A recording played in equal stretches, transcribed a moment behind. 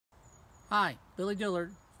Hi, Billy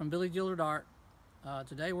Dillard from BillyDillardArt.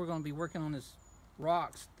 Today we're going to be working on this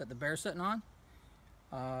rocks that the bear's sitting on.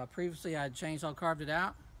 Previously I had chainsaw carved it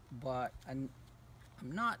out, but I'm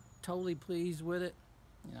not totally pleased with it.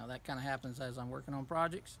 You know, that kind of happens as I'm working on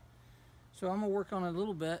projects. So I'm going to work on it a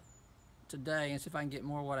little bit today and see if I can get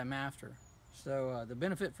more of what I'm after. So the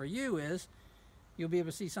benefit for you is you'll be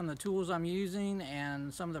able to see some of the tools I'm using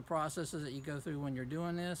and some of the processes that you go through when you're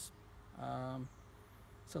doing this.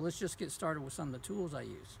 So let's just get started with some of the tools I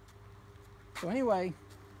use. So anyway,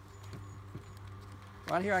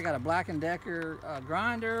 right here I got a Black & Decker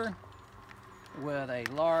grinder with a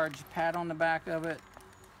large pad on the back of it,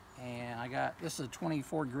 and I got, this is a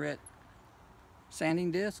 24 grit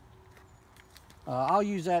sanding disc. I'll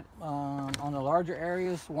use that on the larger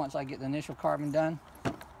areas once I get the initial carving done.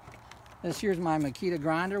 This here's my Makita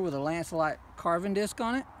grinder with a Lancelot carving disc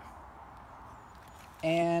on it.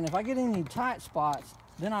 And if I get any tight spots,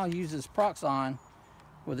 then I'll use this Proxxon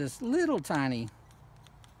with this little tiny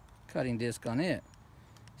cutting disc on it.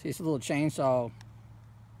 See, it's a little chainsaw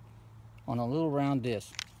on a little round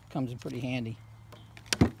disc. Comes in pretty handy.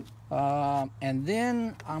 And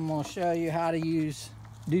then I'm going to show you how to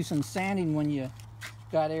do some sanding when you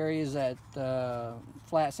got areas that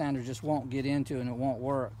flat sander just won't get into and it won't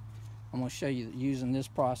work. I'm going to show you using this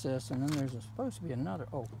process, and then there's supposed to be another,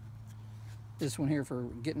 this one here for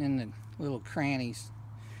getting in the little crannies.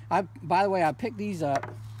 By the way, I picked these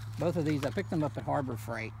up, both of these, I picked them up at Harbor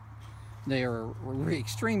Freight. They are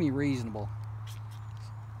extremely reasonable,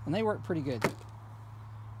 and they work pretty good. And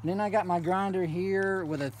then I got my grinder here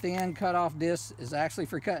with a thin cut-off disc. It's actually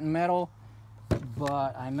for cutting metal,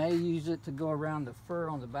 but I may use it to go around the fur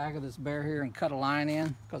on the back of this bear here and cut a line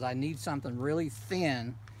in, because I need something really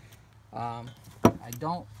thin. I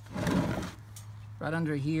don't, right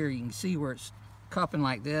under here you can see where it's cupping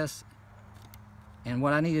like this, and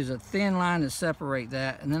what I need is a thin line to separate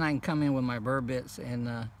that, and then I can come in with my burr bits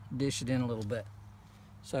and dish it in a little bit.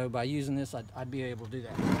 So by using this I'd be able to do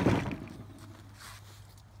that.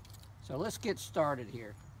 So let's get started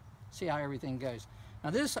here, see how everything goes.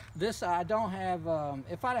 Now this I don't have,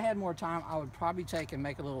 if I'd had more time I would probably take and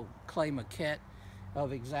make a little clay maquette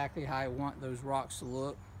of exactly how I want those rocks to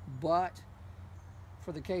look, but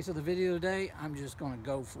for the case of the video today, I'm just going to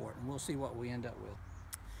go for it, and we'll see what we end up with.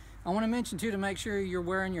 I want to mention too, to make sure you're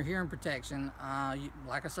wearing your hearing protection.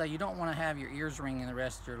 Like I say, you don't want to have your ears ringing the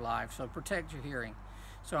rest of your life, so protect your hearing.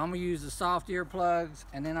 So I'm going to use the soft earplugs,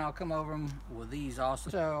 and then I'll come over them with these also.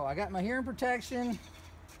 So I got my hearing protection,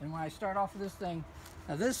 and when I start off with this thing,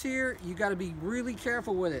 now this here, you got to be really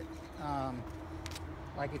careful with it.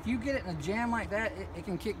 Like if you get it in a jam like that, it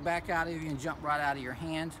can kick back out of you and jump right out of your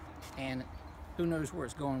hand, and who knows where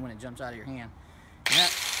it's going when it jumps out of your hand.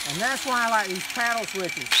 And that's why I like these paddle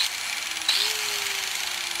switches,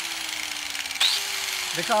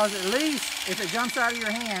 because at least if it jumps out of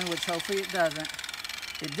your hand, which hopefully it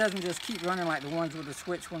doesn't just keep running like the ones with the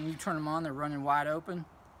switch. When you turn them on, they're running wide open.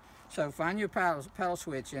 So find your paddle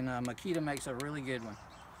switch, and Makita makes a really good one.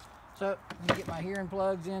 So let me get my hearing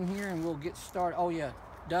plugs in here and we'll get started. Oh yeah,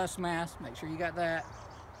 dust mask, make sure you got that.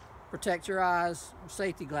 Protect your eyes,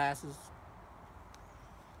 safety glasses.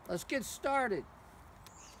 Let's get started.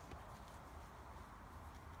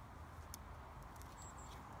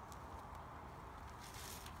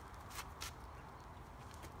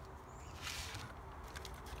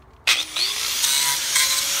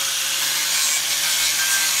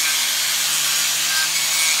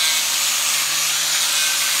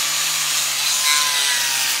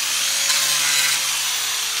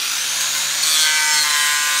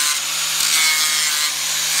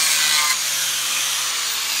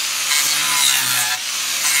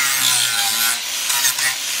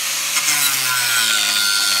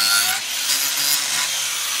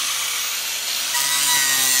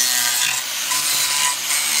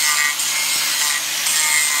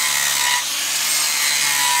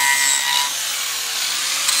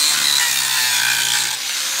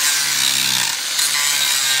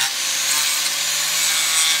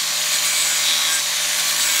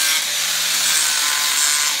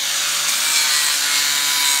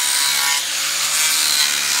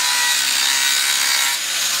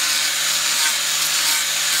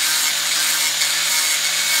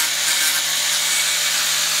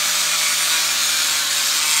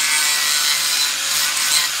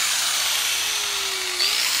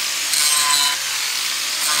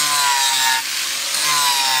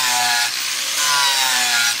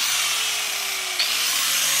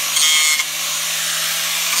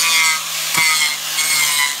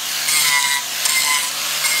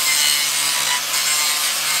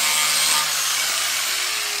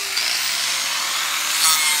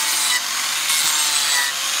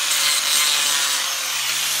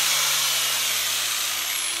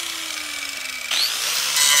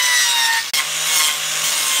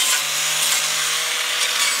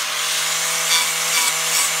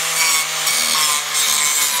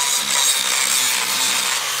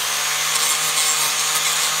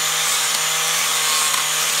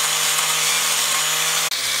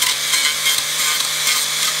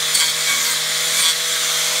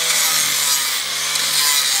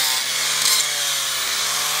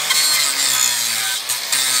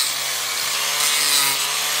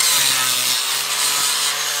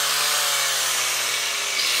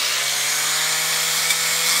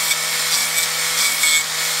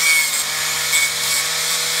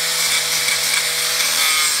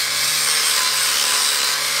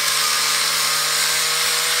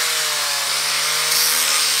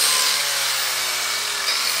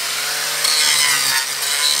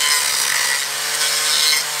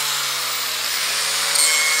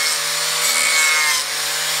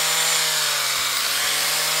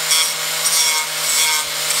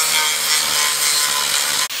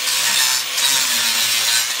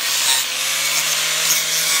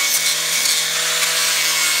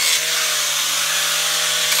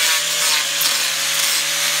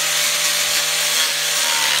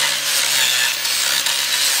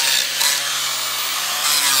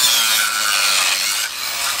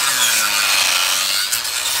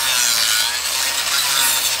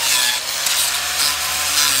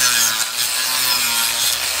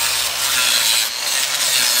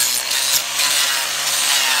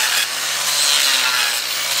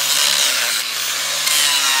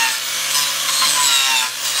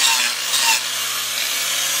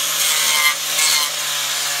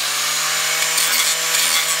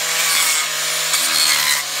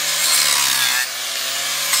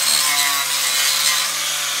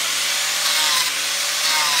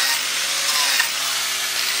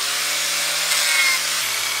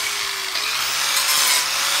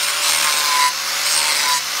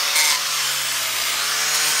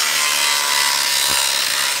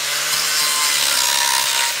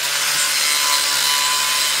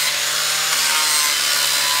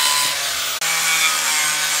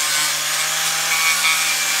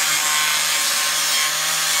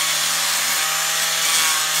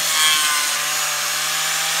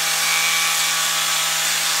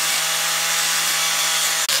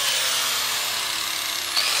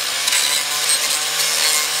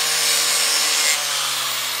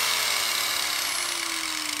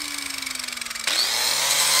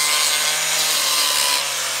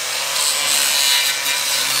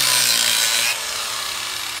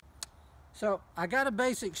 So I got a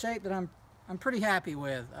basic shape that I'm pretty happy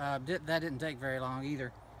with. That didn't take very long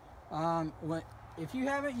either. If you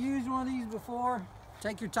haven't used one of these before,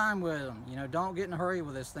 take your time with them. You know, don't get in a hurry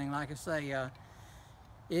with this thing. Like I say,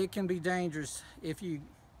 it can be dangerous if you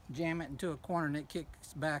jam it into a corner and it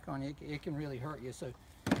kicks back on you. It can really hurt you. So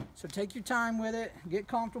take your time with it. Get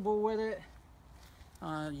comfortable with it.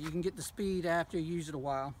 You can get the speed after you use it a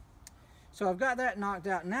while. So I've got that knocked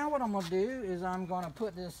out. Now what I'm going to do is I'm going to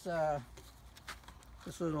put this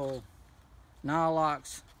this little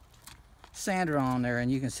Nylox sander on there,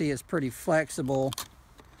 and you can see it's pretty flexible.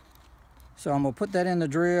 So I'm going to put that in the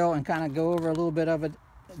drill and kind of go over a little bit of it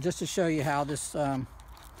just to show you how this,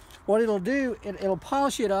 what it'll do, it'll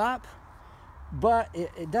polish it up, but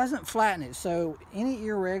it doesn't flatten it. So any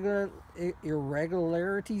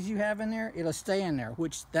irregularities you have in there, it'll stay in there,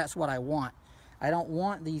 which that's what I want. I don't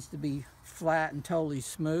want these to be flat and totally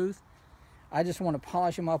smooth. I just want to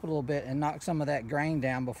polish them up a little bit and knock some of that grain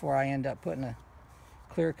down before I end up putting a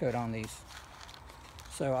clear coat on these.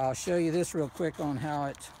 So I'll show you this real quick on how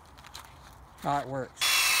it works.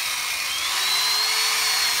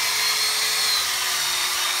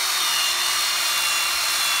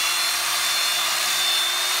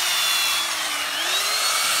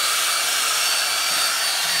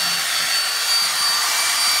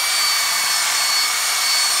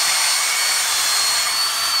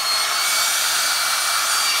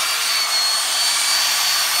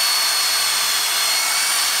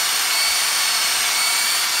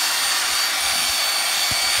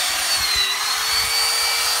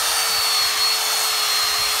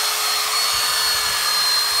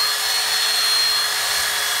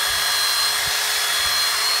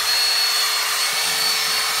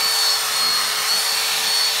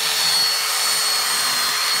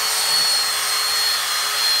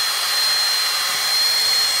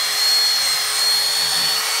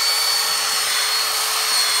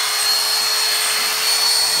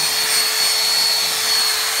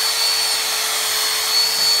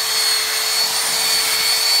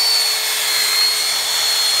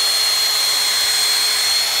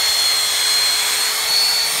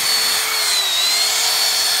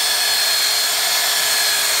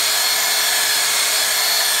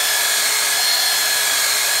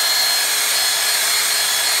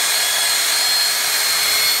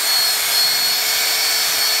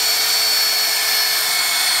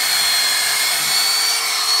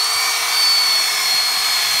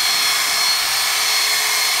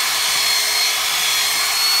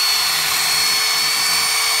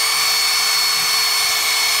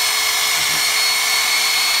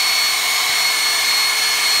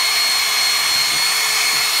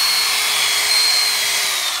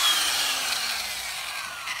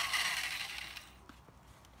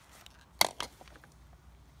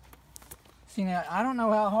 See, now, I don't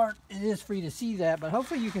know how hard it is for you to see that, but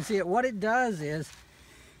hopefully you can see it. What it does is,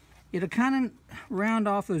 it'll kind of round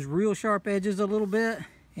off those real sharp edges a little bit,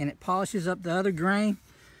 and it polishes up the other grain.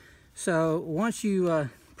 So once you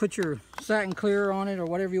put your satin clear on it, or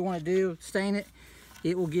whatever you want to do, stain it,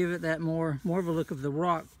 it will give it that more of a look of the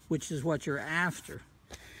rock, which is what you're after.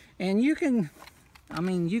 And you can, I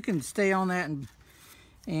mean, you can stay on that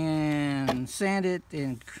and sand it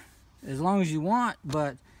and as long as you want,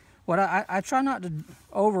 but what I try not to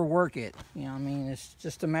overwork it. You know, I mean, it's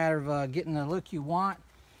just a matter of getting the look you want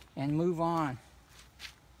and move on.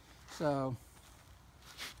 So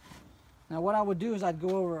now what I would do is I'd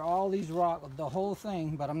go over all these rock, the whole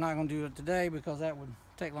thing, but I'm not going to do it today because that would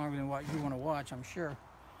take longer than what you want to watch, I'm sure.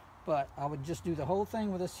 But I would just do the whole thing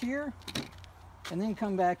with this here, and then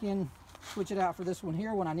come back in, switch it out for this one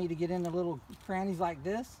here when I need to get into little crannies like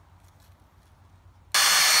this.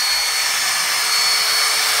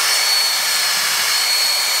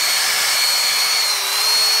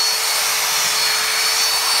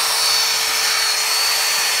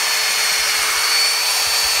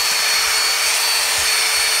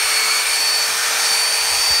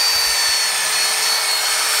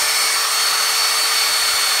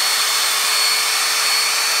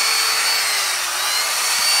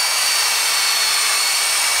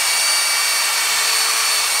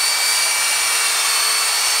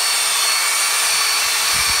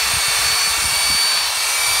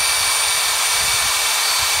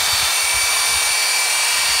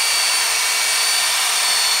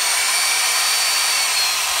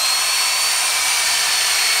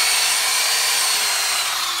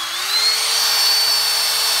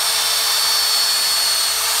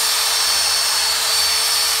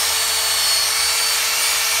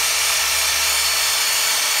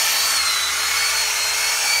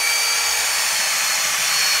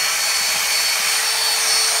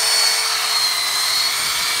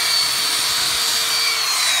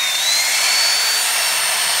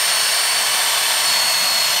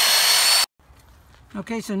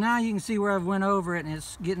 Okay, so now you can see where I've went over it and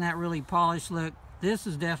it's getting that really polished look. This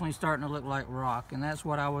is definitely starting to look like rock, and that's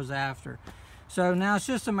what I was after. So now it's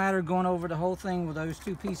just a matter of going over the whole thing with those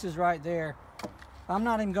two pieces right there. I'm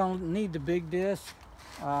not even going to need the big disc,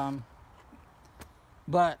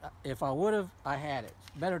 but if I would have, I had it.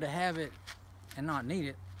 It's better to have it and not need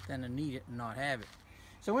it than to need it and not have it.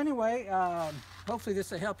 So anyway, hopefully this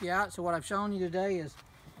will help you out. So what I've shown you today is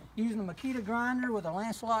using a Makita grinder with a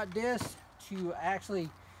Lancelot disc to actually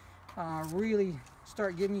really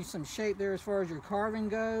start giving you some shape there as far as your carving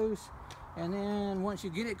goes. And then once you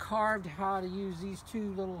get it carved, how to use these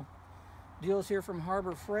two little deals here from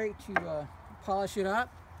Harbor Freight to polish it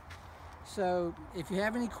up. So if you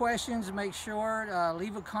have any questions, make sure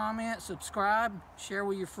leave a comment, subscribe, share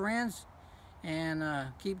with your friends, and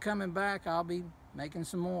keep coming back. I'll be making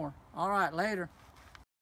some more. All right, later.